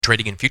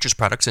Trading in futures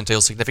products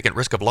entails significant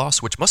risk of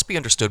loss, which must be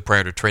understood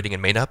prior to trading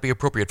and may not be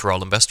appropriate for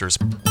all investors.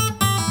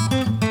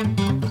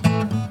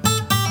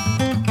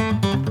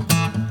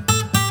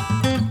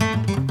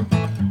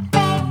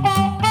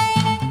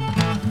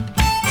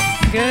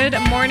 Good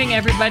morning,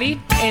 everybody.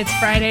 It's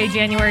Friday,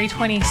 January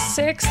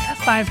 26th,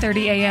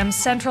 5:30 a.m.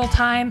 Central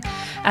Time.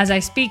 As I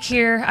speak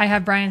here, I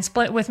have Brian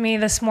Split with me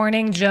this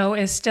morning. Joe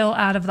is still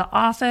out of the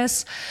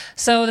office.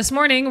 So this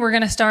morning, we're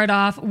going to start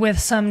off with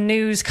some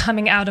news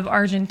coming out of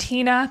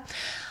Argentina.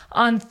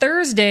 On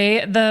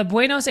Thursday, the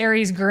Buenos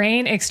Aires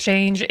Grain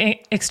Exchange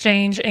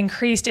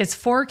increased its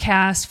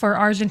forecast for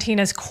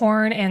Argentina's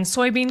corn and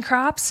soybean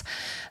crops.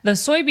 The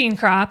soybean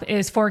crop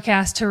is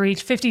forecast to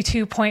reach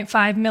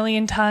 52.5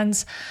 million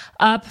tons,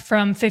 up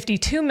from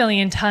 52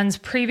 million tons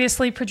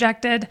previously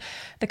projected.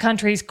 The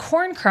country's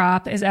corn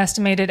crop is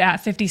estimated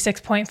at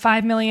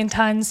 56.5 million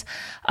tons,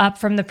 up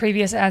from the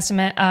previous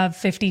estimate of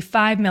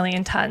 55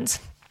 million tons.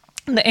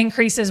 The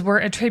increases were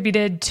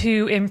attributed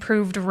to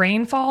improved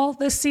rainfall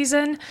this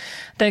season.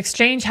 The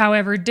exchange,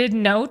 however, did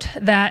note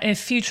that if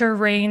future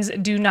rains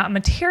do not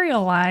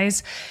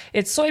materialize,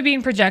 its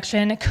soybean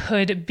projection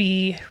could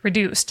be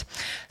reduced.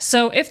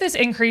 So if this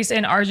increase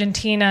in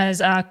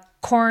Argentina's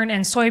corn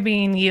and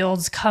soybean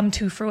yields come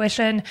to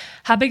fruition,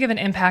 how big of an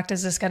impact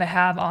is this going to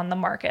have on the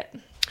market?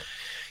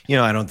 You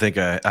know, I don't think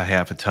a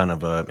half a ton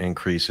of an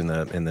increase in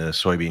the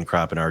soybean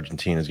crop in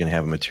Argentina is going to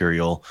have a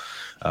material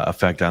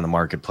effect on the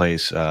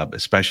marketplace,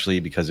 especially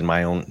because in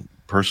my own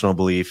personal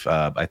belief,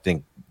 I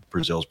think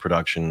Brazil's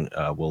production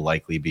will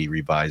likely be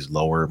revised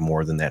lower,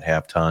 more than that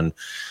half ton.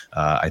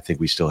 I think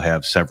we still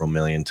have several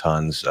million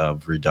tons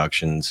of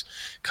reductions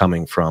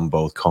coming from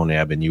both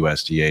CONAB and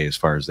USDA as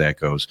far as that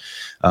goes.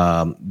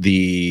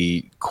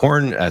 The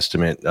corn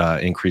estimate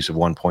increase of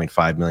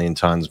 1.5 million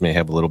tons may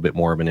have a little bit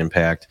more of an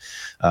impact.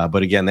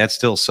 But again, that's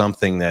still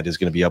something that is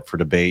going to be up for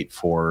debate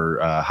for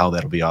how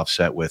that'll be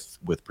offset with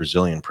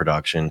Brazilian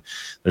production.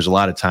 There's a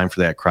lot of time for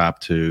that crop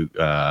to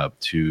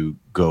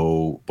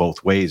go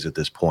both ways at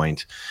this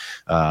point.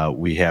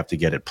 We have to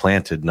get it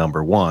planted,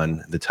 number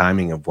one. The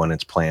timing of when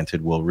it's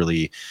planted will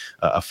really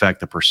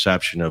affect the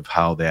perception of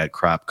how that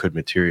crop could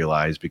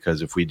materialize,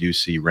 because if we do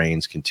see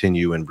rains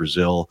continue in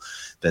Brazil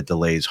that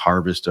delays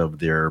harvest of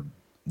their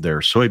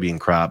soybean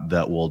crop,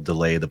 that will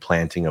delay the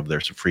planting of their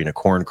safrinha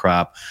corn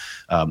crop.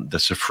 The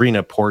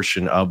safrinha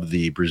portion of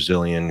the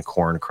Brazilian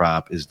corn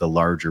crop is the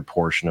larger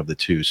portion of the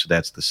two, so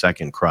that's the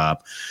second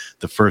crop.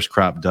 The first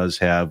crop does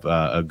have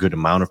a good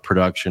amount of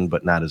production,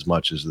 but not as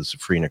much as the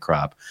safrinha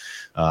crop.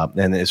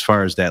 And as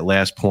far as that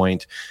last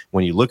point,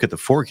 when you look at the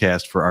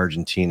forecast for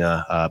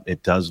Argentina,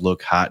 it does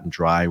look hot and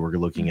dry. We're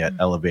looking at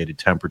elevated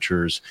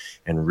temperatures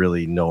and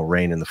really no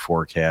rain in the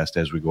forecast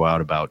as we go out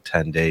about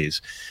 10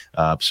 days.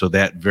 So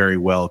that very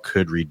well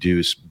could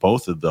reduce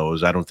both of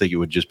those. I don't think it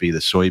would just be the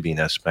soybean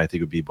estimate. I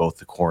think it would be both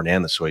the corn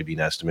and the soybean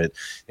estimate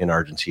in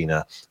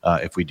Argentina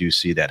if we do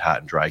see that hot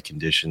and dry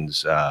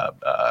conditions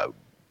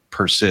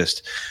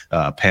persist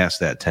past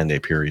that 10-day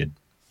period.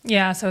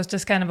 Yeah, so it's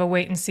just kind of a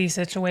wait-and-see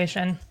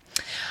situation.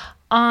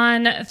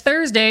 On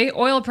Thursday,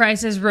 oil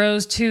prices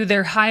rose to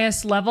their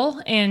highest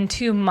level in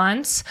 2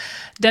 months.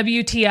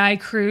 WTI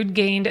crude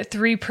gained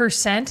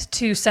 3%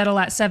 to settle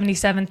at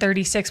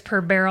 $77.36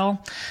 per barrel.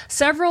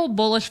 Several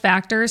bullish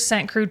factors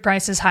sent crude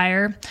prices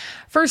higher.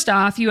 First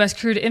off, U.S.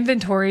 crude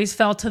inventories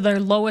fell to their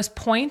lowest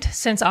point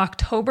since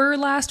October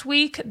last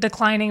week,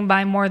 declining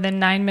by more than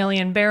 9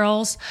 million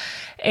barrels.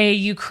 A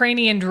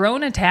Ukrainian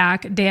drone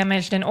attack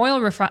damaged an oil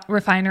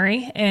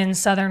refinery in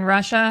southern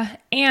Russia,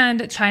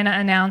 and China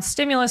announced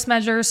stimulus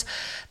measures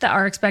that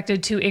are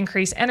expected to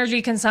increase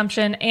energy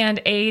consumption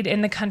and aid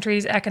in the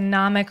country's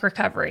economic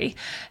recovery.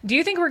 Do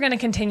you think we're going to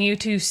continue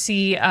to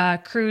see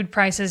crude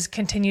prices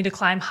continue to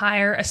climb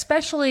higher,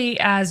 especially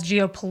as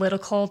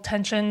geopolitical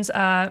tensions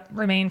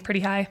remain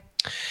pretty high?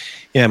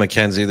 Yeah,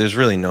 Mackenzie, there's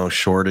really no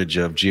shortage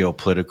of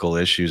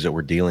geopolitical issues that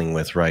we're dealing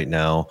with right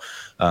now.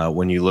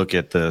 When you look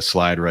at the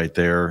slide right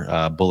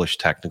there, bullish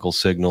technical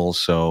signals.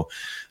 So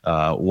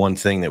one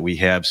thing that we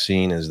have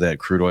seen is that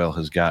crude oil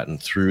has gotten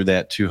through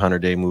that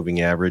 200-day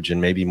moving average. And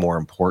maybe more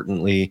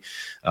importantly,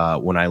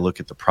 when I look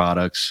at the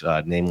products,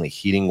 namely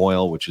heating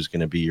oil, which is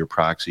going to be your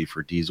proxy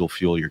for diesel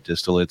fuel, your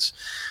distillates,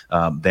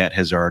 that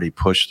has already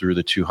pushed through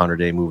the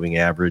 200-day moving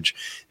average.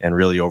 And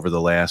really over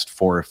the last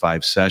 4 or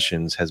 5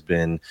 sessions has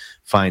been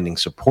finding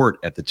support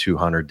at the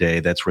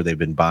 200-day. That's where they've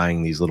been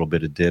buying these little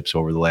bit of dips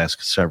over the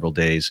last several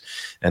days.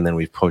 And then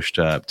we've pushed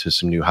to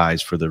some new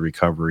highs for the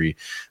recovery.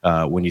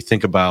 When you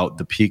think about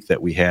the peak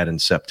that we had in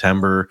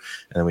September,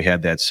 and then we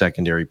had that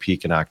secondary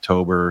peak in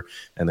October,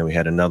 and then we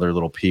had another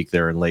little peak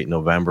there in late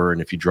November. And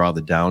if you draw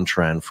the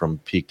downtrend from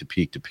peak to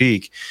peak to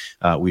peak,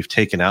 we've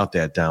taken out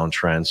that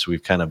downtrend. So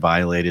we've kind of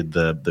violated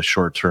the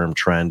short-term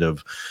trend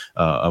of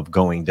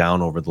going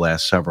down over the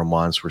last several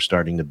months. We're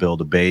starting to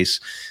build a base.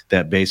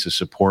 That base of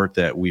support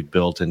that we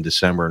built in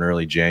December and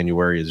early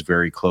January is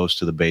very close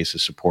to the base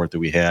of support that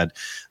we had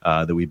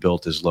that we built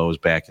built as low as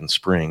back in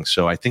spring.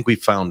 So I think we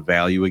found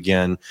value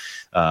again.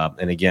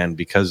 And again,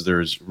 because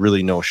there's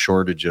really no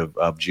shortage of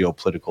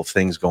geopolitical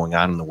things going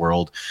on in the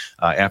world,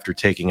 after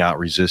taking out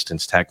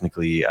resistance,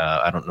 technically,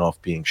 I don't know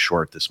if being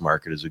short this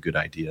market is a good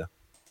idea.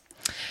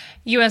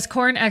 U.S.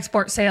 corn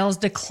export sales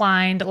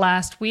declined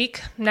last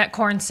week. Net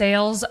corn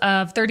sales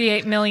of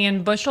 38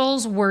 million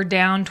bushels were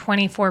down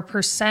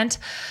 24%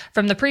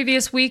 from the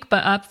previous week,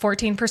 but up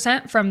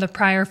 14% from the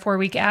prior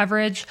 4-week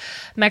average.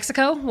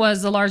 Mexico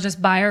was the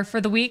largest buyer for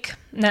the week.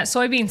 Net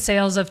soybean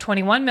sales of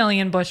 21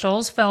 million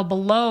bushels fell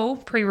below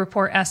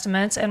pre-report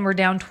estimates and were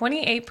down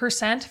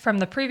 28% from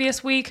the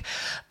previous week,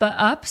 but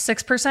up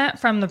 6%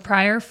 from the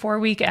prior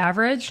 4-week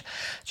average.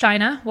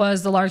 China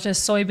was the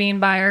largest soybean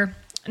buyer.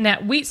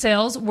 Net wheat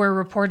sales were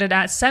reported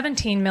at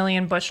 17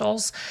 million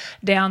bushels,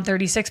 down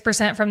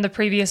 36% from the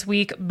previous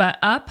week, but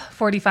up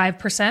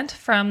 45%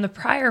 from the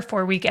prior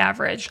 4-week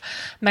average.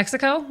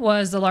 Mexico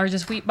was the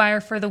largest wheat buyer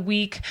for the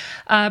week.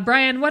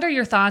 Brian, what are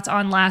your thoughts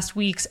on last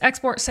week's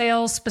export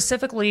sales,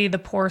 specifically the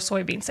poor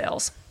soybean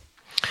sales?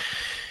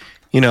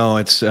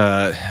 It's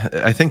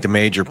I think the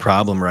major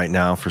problem right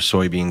now for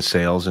soybean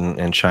sales,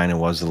 and China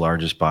was the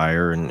largest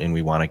buyer, and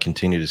we want to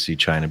continue to see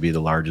China be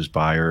the largest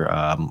buyer.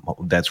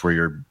 That's where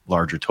your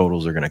larger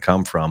totals are going to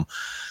come from.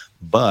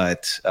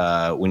 But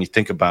when you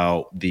think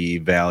about the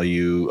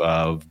value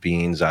of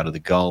beans out of the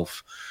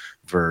Gulf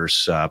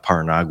versus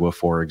Paranagua,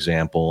 for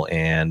example,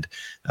 and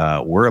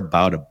we're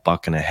about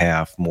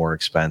 $1.50 more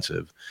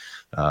expensive.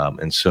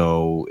 And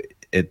so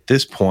at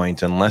this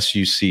point, unless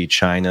you see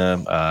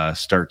China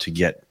start to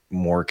get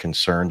more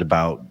concerned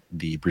about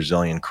the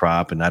Brazilian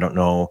crop, and I don't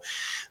know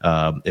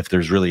if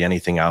there's really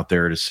anything out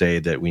there to say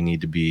that we need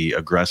to be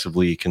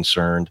aggressively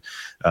concerned.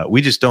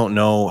 We just don't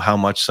know how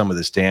much some of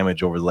this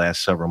damage over the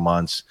last several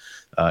months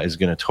is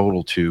going to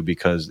total to,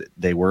 because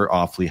they were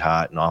awfully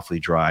hot and awfully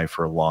dry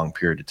for a long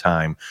period of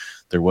time.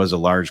 There was a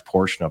large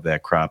portion of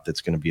that crop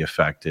that's going to be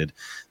affected.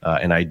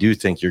 And I do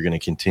think you're going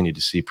to continue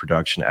to see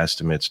production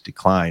estimates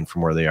decline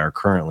from where they are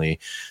currently.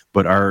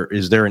 But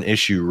is there an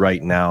issue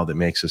right now that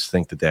makes us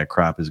think that that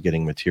crop is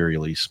getting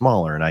materially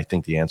smaller? And I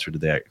think the answer to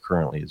that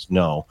currently is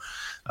no.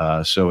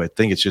 So I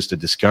think it's just a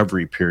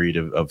discovery period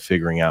of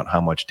figuring out how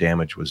much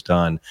damage was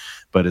done.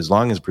 But as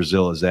long as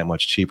Brazil is that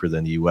much cheaper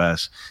than the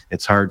U.S.,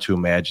 it's hard to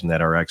imagine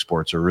that our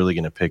exports are really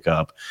going to pick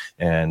up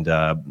and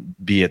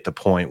be at the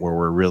point where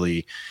we're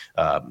really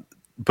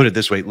put it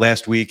this way.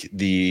 Last week,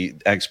 the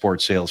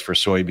export sales for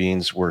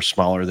soybeans were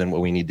smaller than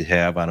what we need to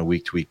have on a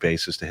week-to-week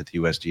basis to hit the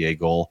USDA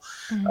goal.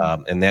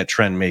 Mm-hmm. And that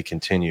trend may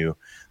continue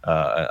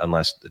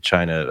unless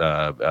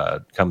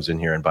China comes in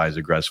here and buys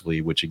aggressively,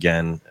 which,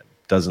 again,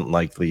 doesn't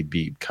likely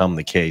become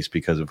the case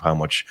because of how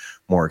much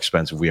more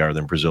expensive we are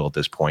than Brazil at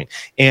this point.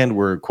 And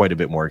we're quite a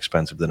bit more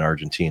expensive than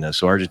Argentina.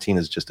 So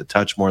Argentina is just a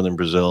touch more than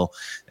Brazil,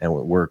 and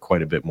we're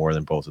quite a bit more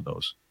than both of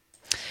those.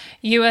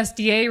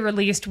 USDA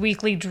released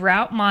weekly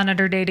drought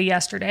monitor data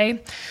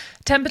yesterday.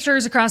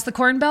 Temperatures across the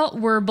Corn Belt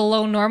were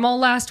below normal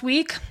last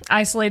week.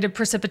 Isolated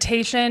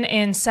precipitation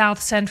in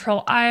south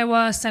central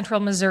Iowa, central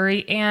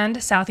Missouri,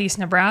 and southeast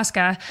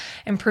Nebraska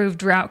improved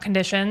drought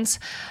conditions.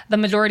 The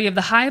majority of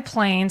the high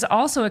plains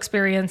also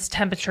experienced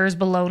temperatures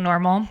below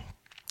normal.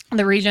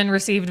 The region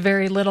received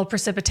very little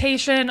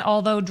precipitation,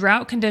 although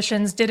drought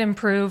conditions did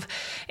improve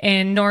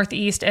in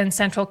northeast and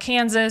central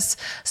Kansas.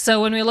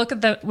 So when we look at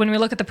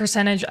the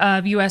percentage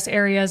of U.S.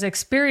 areas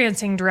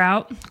experiencing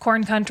drought,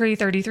 corn country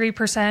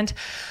 33%,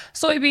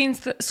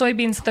 soybeans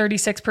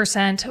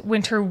 36%,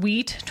 winter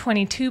wheat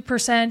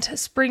 22%,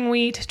 spring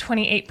wheat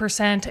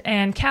 28%,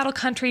 and cattle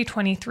country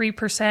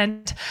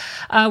 23%.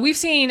 We've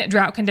seen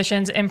drought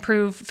conditions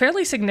improve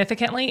fairly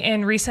significantly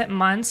in recent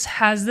months.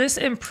 Has this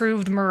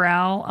improved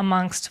morale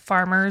amongst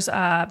farmers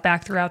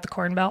back throughout the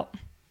Corn Belt?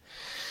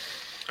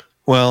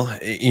 Well,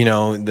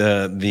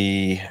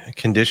 the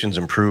conditions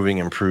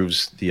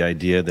improves the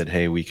idea that,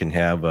 hey, we can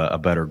have a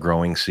better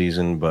growing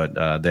season, but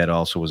that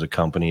also was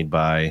accompanied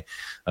by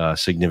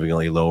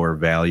significantly lower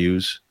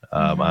values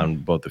on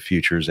both the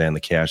futures and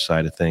the cash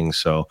side of things.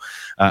 So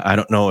I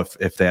don't know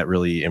if that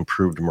really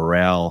improved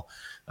morale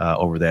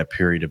over that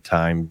period of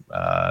time.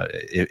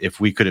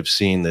 If we could have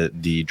seen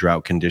the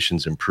drought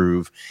conditions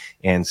improve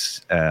and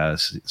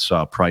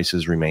saw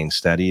prices remain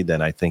steady,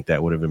 then I think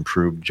that would have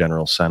improved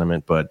general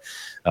sentiment. But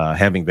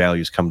having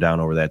values come down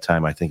over that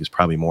time, I think, is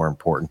probably more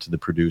important to the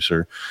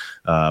producer.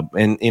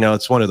 And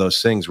it's one of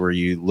those things where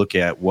you look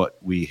at what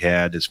we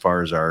had as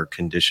far as our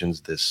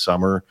conditions this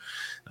summer.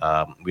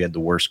 We had the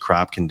worst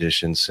crop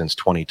conditions since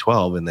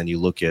 2012, and then you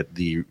look at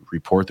the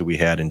report that we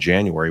had in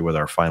January with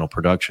our final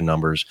production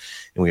numbers,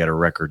 and we had a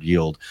record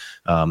yield.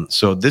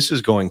 So this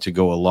is going to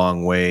go a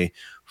long way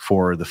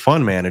for the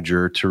fund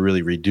manager to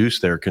really reduce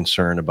their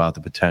concern about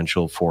the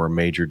potential for a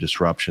major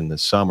disruption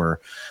this summer.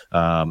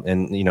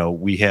 And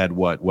we had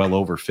well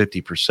over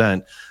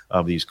 50%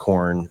 of these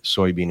corn,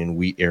 soybean, and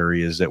wheat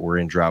areas that were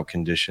in drought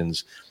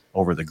conditions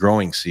over the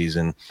growing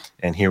season,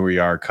 and here we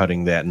are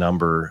cutting that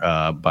number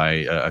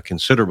by a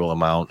considerable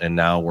amount, and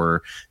now we're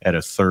at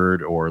a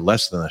third or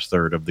less than a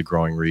third of the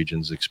growing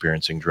regions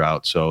experiencing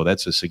drought. So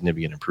that's a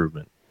significant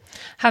improvement.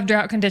 Have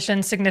drought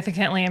conditions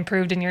significantly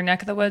improved in your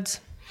neck of the woods?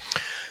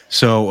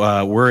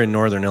 So we're in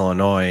northern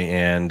Illinois,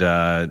 and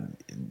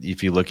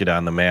if you look at it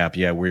on the map,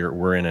 yeah,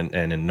 we're in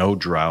a no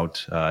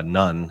drought,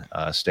 none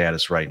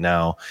status right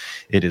now.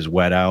 It is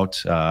wet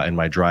out. In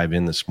my drive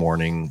in this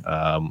morning,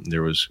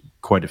 there was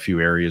quite a few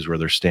areas where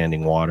there's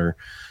standing water.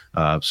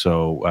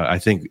 So I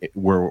think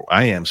where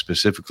I am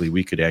specifically,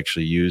 we could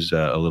actually use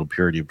a little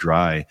purity of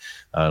dry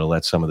to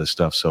let some of this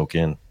stuff soak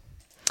in.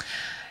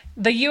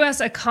 The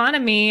U.S.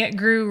 economy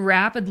grew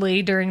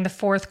rapidly during the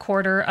fourth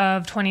quarter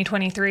of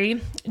 2023.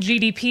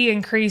 GDP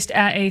increased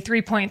at a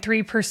 3.3%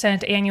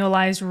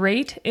 annualized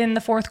rate in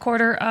the fourth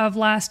quarter of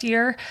last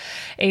year,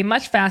 a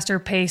much faster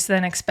pace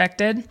than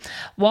expected.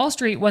 Wall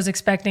Street was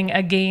expecting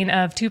a gain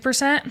of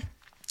 2%.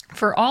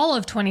 For all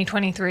of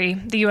 2023,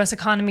 the U.S.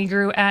 economy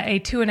grew at a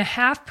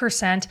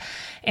 2.5%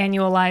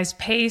 annualized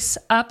pace,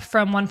 up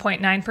from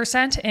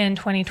 1.9% in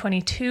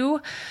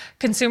 2022.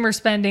 Consumer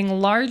spending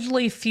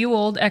largely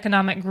fueled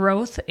economic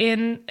growth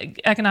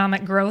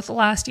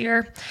last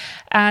year.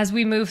 As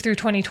we move through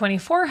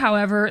 2024,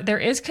 however, there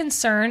is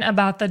concern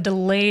about the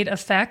delayed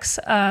effects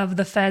of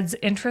the Fed's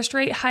interest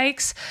rate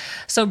hikes.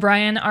 So,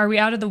 Brian, are we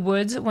out of the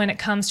woods when it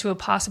comes to a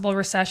possible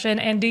recession?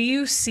 And do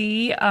you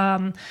see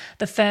the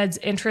Fed's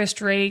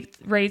interest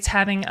rates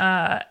having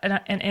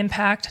an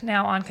impact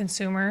now on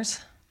consumers?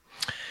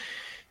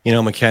 You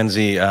know,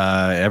 Mackenzie,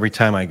 every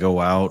time I go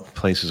out,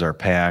 places are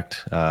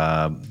packed.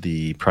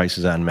 The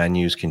prices on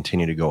menus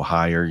continue to go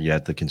higher,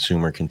 yet the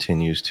consumer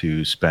continues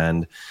to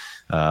spend.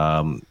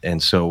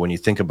 And so when you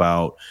think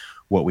about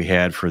what we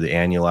had for the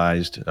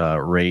annualized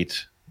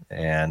rate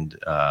and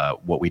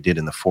what we did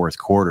in the fourth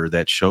quarter,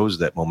 that shows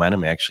that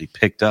momentum actually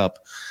picked up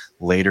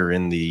later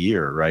in the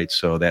year, right?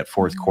 So that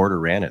fourth quarter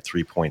ran at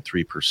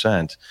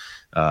 3.3%.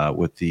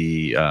 With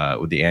the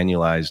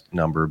annualized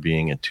number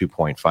being at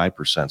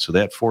 2.5%. So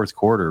that fourth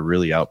quarter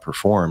really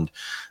outperformed.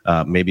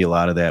 Maybe a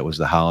lot of that was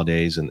the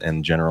holidays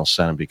and general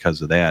sentiment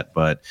because of that,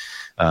 but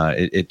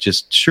it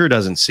just sure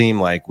doesn't seem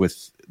like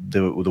with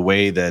the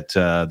way that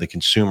the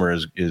consumer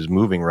is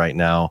moving right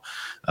now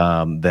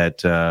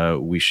that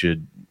we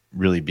should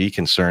really be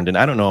concerned. And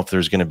I don't know if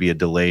there's going to be a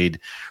delayed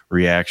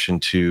reaction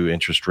to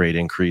interest rate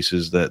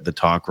increases. The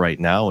talk right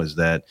now is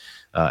that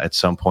at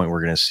some point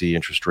we're going to see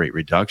interest rate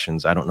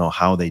reductions. I don't know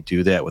how they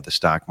do that with the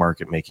stock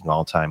market making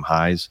all-time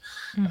highs.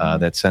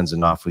 That sends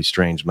an awfully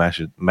strange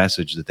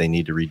message that they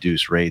need to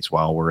reduce rates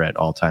while we're at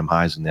all-time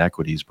highs in the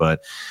equities.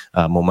 But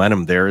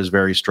momentum there is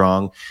very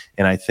strong.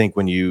 And I think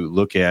when you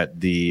look at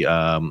the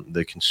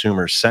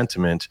consumer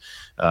sentiment,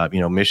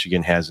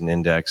 Michigan has an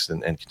index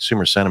and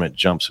consumer sentiment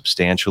jumped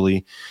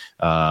substantially.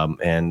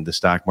 And the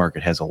stock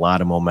market has a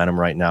lot of momentum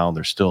right now.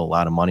 There's still a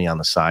lot of money on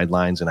the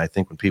sidelines. And I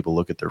think when people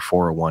look at their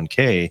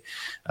 401k,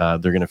 they're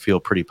going to feel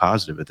pretty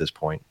positive at this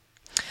point.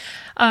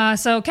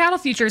 So cattle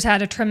futures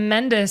had a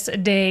tremendous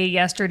day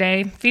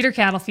yesterday. Feeder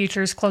cattle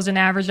futures closed an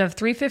average of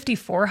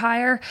 354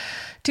 higher,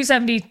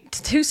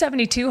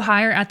 272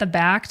 higher at the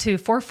back to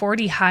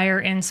 440 higher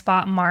in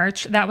spot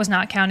March. That was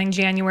not counting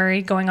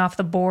January, going off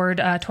the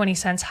board 20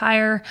 cents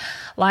higher.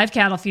 Live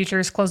cattle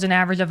futures closed an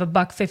average of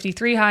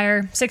 $1.53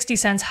 higher, 60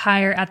 cents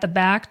higher at the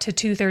back to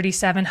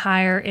 237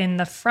 higher in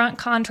the front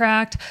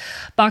contract.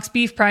 Box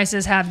beef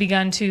prices have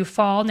begun to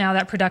fall now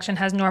that production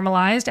has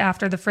normalized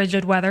after the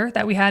frigid weather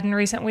that we had in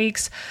recent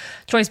weeks.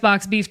 Choice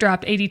box beef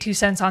dropped 82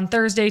 cents on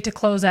Thursday to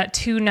close at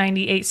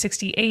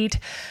 $298.68.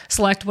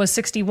 Select was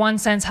 61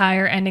 cents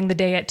higher, ending the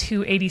day at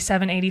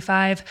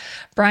 $287.85.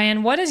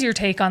 Brian, what is your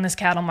take on this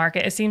cattle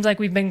market? It seems like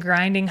we've been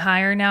grinding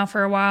higher now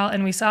for a while,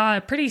 and we saw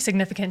a pretty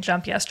significant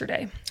jump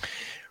yesterday.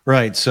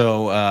 Right.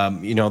 So,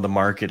 the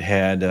market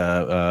had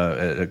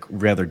a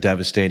rather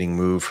devastating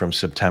move from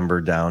September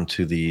down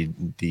to the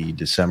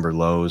December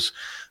lows.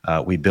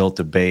 We built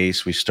a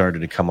base. We started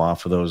to come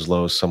off of those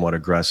lows somewhat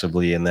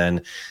aggressively. And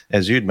then,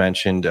 as you'd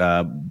mentioned,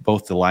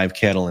 both the live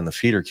cattle and the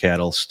feeder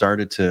cattle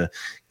started to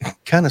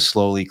kind of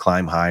slowly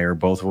climb higher.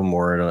 Both of them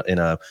were in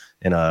a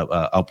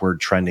upward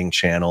trending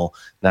channel,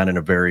 not in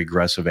a very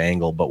aggressive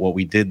angle. But what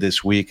we did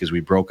this week is we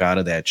broke out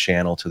of that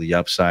channel to the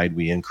upside.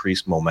 We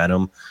increased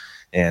momentum.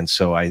 And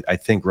so I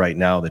think right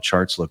now the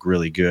charts look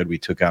really good. We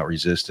took out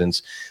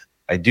resistance.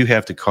 I do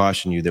have to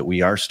caution you that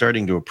we are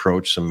starting to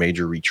approach some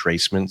major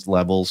retracement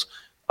levels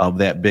of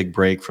that big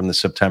break from the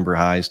September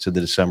highs to the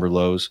December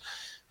lows.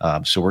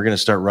 So we're going to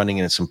start running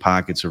into some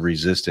pockets of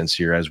resistance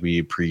here as we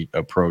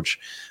approach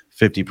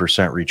 50%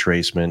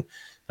 retracement,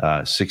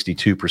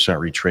 62%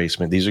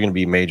 retracement. These are going to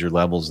be major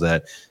levels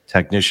that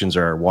technicians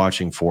are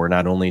watching for,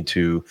 not only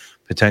to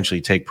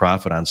potentially take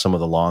profit on some of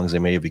the longs they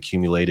may have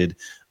accumulated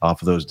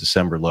off of those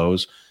December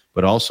lows,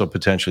 but also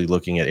potentially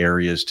looking at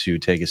areas to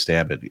take a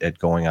stab at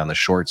going on the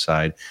short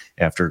side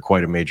after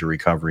quite a major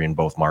recovery in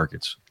both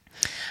markets.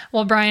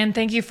 Well, Brian,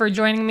 thank you for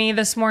joining me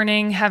this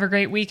morning. Have a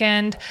great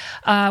weekend.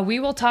 We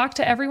will talk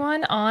to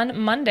everyone on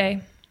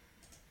Monday.